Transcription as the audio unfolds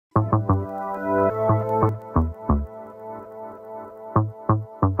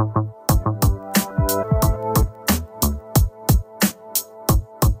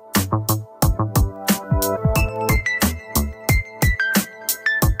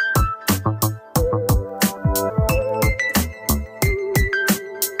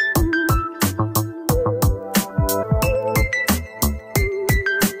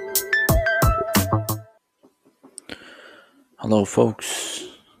Hello, folks.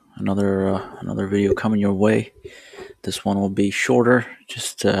 Another video coming your way. This one will be shorter.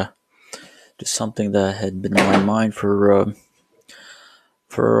 Just something that had been on my mind for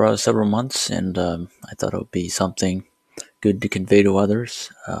several months, and I thought it would be something good to convey to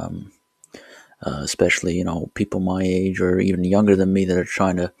others, especially people my age or even younger than me that are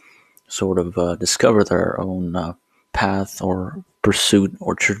trying to sort of discover their own path or pursuit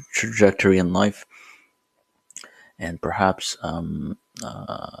or trajectory in life, and perhaps how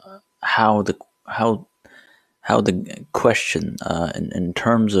the question in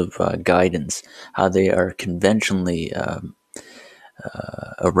terms of guidance, how they are conventionally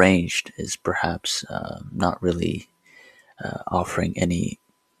arranged, is perhaps not really offering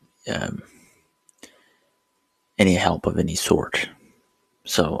um, any help of any sort.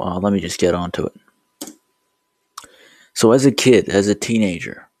 So let me just get on to it. So as a kid, as a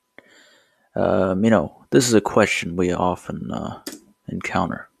teenager, this is a question we often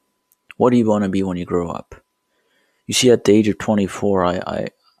encounter. What do you want to be when you grow up? You see, at the age of 24,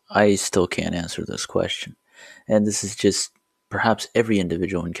 I still can't answer this question. And this is just, perhaps every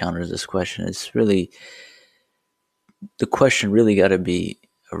individual encounters this question. It's really, the question really got to be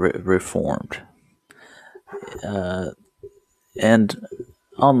reformed. And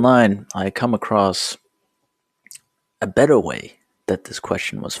online, I come across a better way that this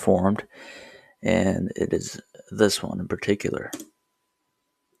question was formed, and it is this one in particular.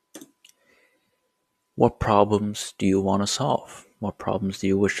 What problems do you want to solve? What problems do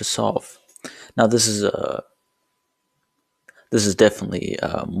you wish to solve? Now, this is definitely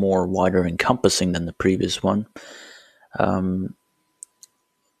more wider encompassing than the previous one,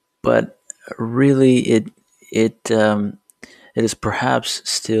 but really, it is perhaps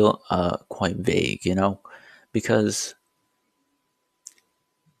still quite vague, because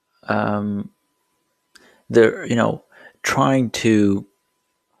they're trying to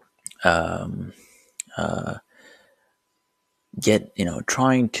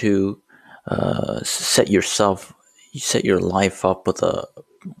trying to set your life up with a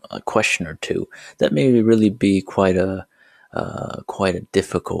question or two that may really be quite a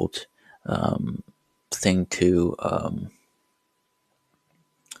difficult thing to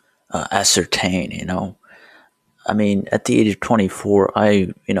ascertain. I mean, at the age of 24, I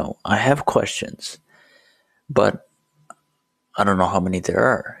have questions, but I don't know how many there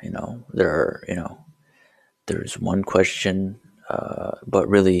are. There's one question, but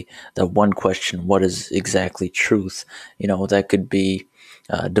really, that one question, what is exactly truth? That could be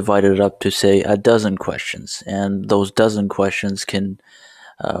divided up to, say, a dozen questions, and those dozen questions can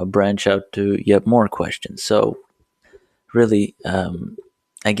branch out to yet more questions. So, really,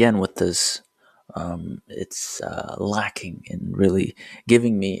 again, with this, it's lacking in really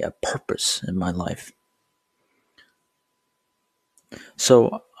giving me a purpose in my life.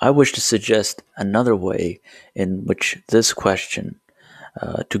 So I wish to suggest another way in which this question,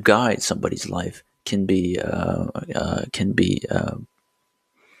 to guide somebody's life, can be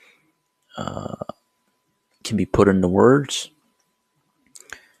put into words.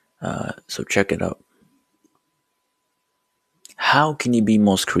 So check it out. How can you be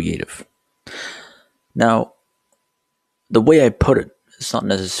most creative? Now, the way I put it, it's not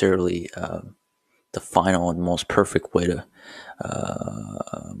necessarily the final and most perfect way to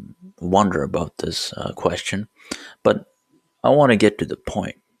wonder about this question, but I want to get to the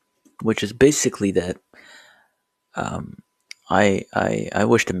point, which is basically that I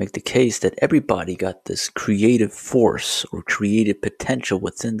wish to make the case that everybody got this creative force or creative potential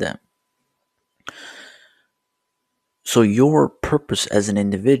within them. So your purpose as an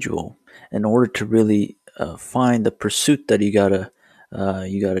individual, in order to really find the pursuit that you gotta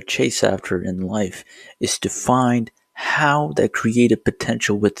chase after in life, is to find how that creative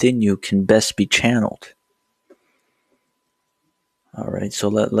potential within you can best be channeled. All right, so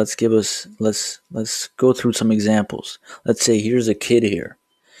let's go through some examples. Let's say here's a kid here,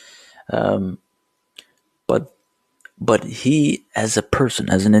 but he, as a person,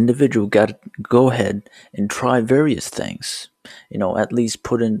 as an individual, got to go ahead and try various things. At least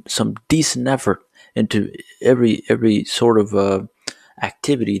put in some decent effort into every sort of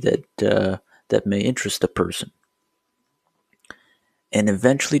activity that may interest a person, and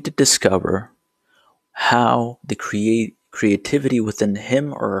eventually to discover how the creativity within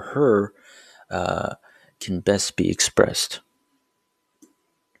him or her can best be expressed.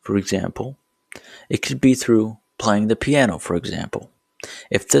 For example, it could be through playing the piano, for example.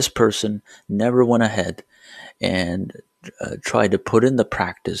 If this person never went ahead and tried to put in the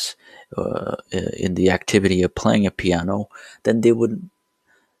practice in the activity of playing a piano, then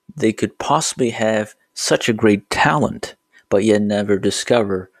they could possibly have such a great talent, but yet never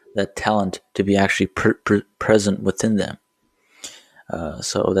discover that talent to be actually present within them.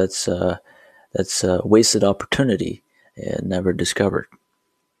 So that's a wasted opportunity and never discovered.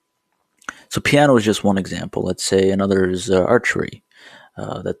 So piano is just one example. Let's say another is archery,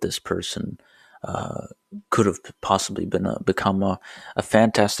 that this person could have possibly become a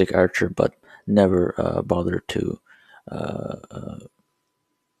fantastic archer, but never bothered to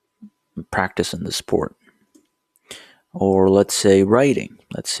practice in the sport. Or let's say writing.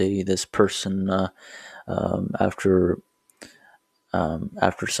 Let's say this person, after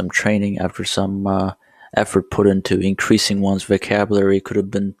some training, after some effort put into increasing one's vocabulary, could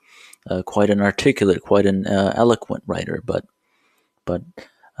have been quite an articulate, quite an eloquent writer. But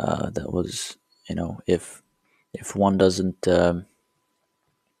that was, if one doesn't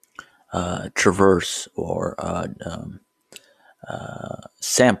traverse or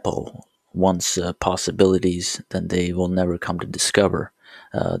sample one's possibilities, then they will never come to discover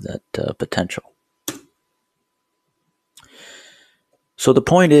that potential. So the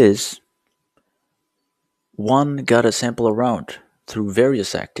point is, one got to sample around through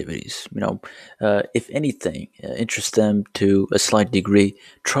various activities. If anything interests them to a slight degree,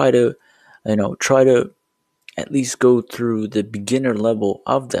 try to at least go through the beginner level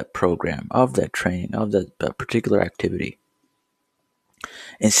of that program, of that training, of that particular activity,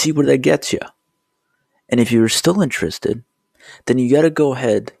 and see where that gets you. And if you're still interested, then you got to go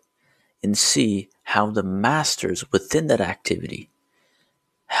ahead and see how the masters within that activity,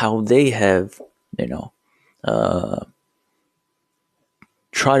 how they have,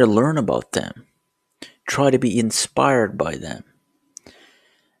 try to learn about them, try to be inspired by them,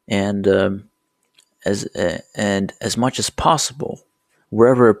 and as much as possible,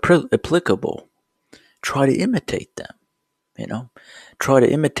 wherever applicable, try to imitate them. Try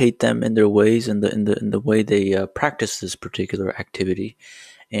to imitate them in their ways, in the way they practice this particular activity,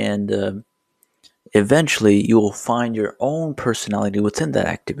 and eventually you will find your own personality within that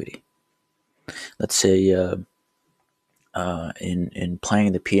activity. Let's say in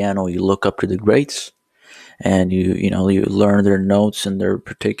playing the piano, you look up to the greats, and you learn their notes and their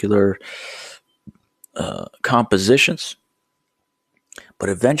particular compositions. But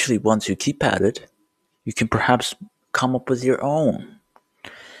eventually, once you keep at it, you can perhaps come up with your own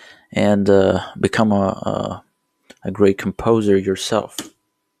and become a great composer yourself.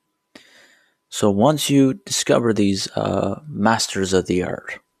 So once you discover these masters of the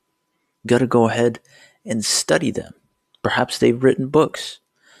art, you got to go ahead and study them. Perhaps they've written books.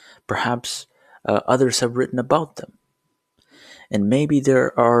 Perhaps others have written about them. And maybe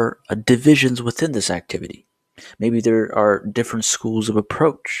there are divisions within this activity. Maybe there are different schools of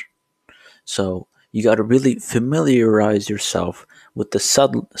approach. So you got to really familiarize yourself with the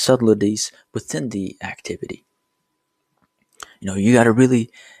subtleties within the activity. You got to really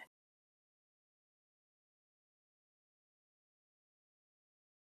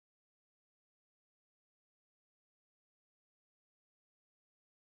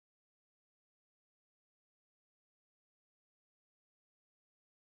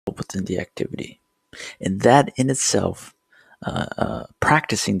within the activity. And that in itself,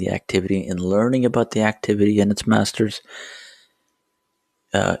 practicing the activity and learning about the activity and its masters,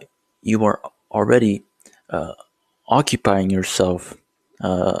 you are already occupying yourself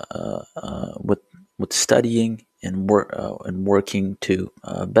with studying and working to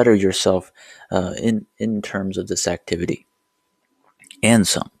better yourself in terms of this activity, and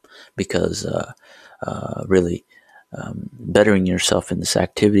some, because really bettering yourself in this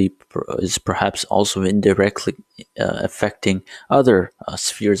activity is perhaps also indirectly affecting other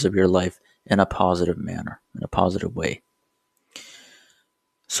spheres of your life in a positive manner, in a positive way.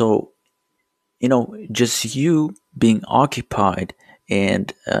 So, just you being occupied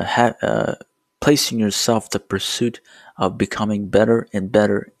and placing yourself the pursuit of becoming better and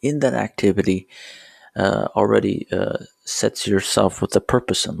better in that activity already sets yourself with a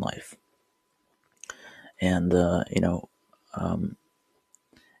purpose in life. And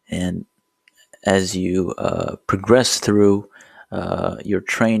and as you progress through your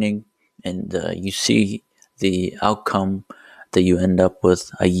training, and you see the outcome that you end up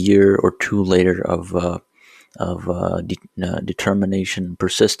with a year or two later of determination and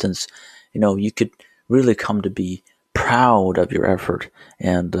persistence, you could really come to be proud of your effort,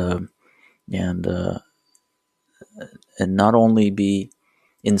 and not only be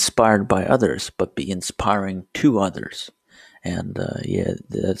inspired by others, but be inspiring to others. And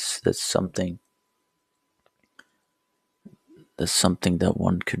that's something that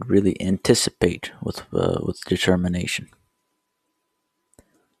one could really anticipate with determination.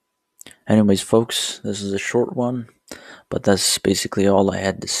 Anyways, folks, this is a short one. But that's basically all I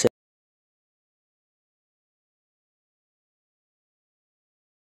had to say.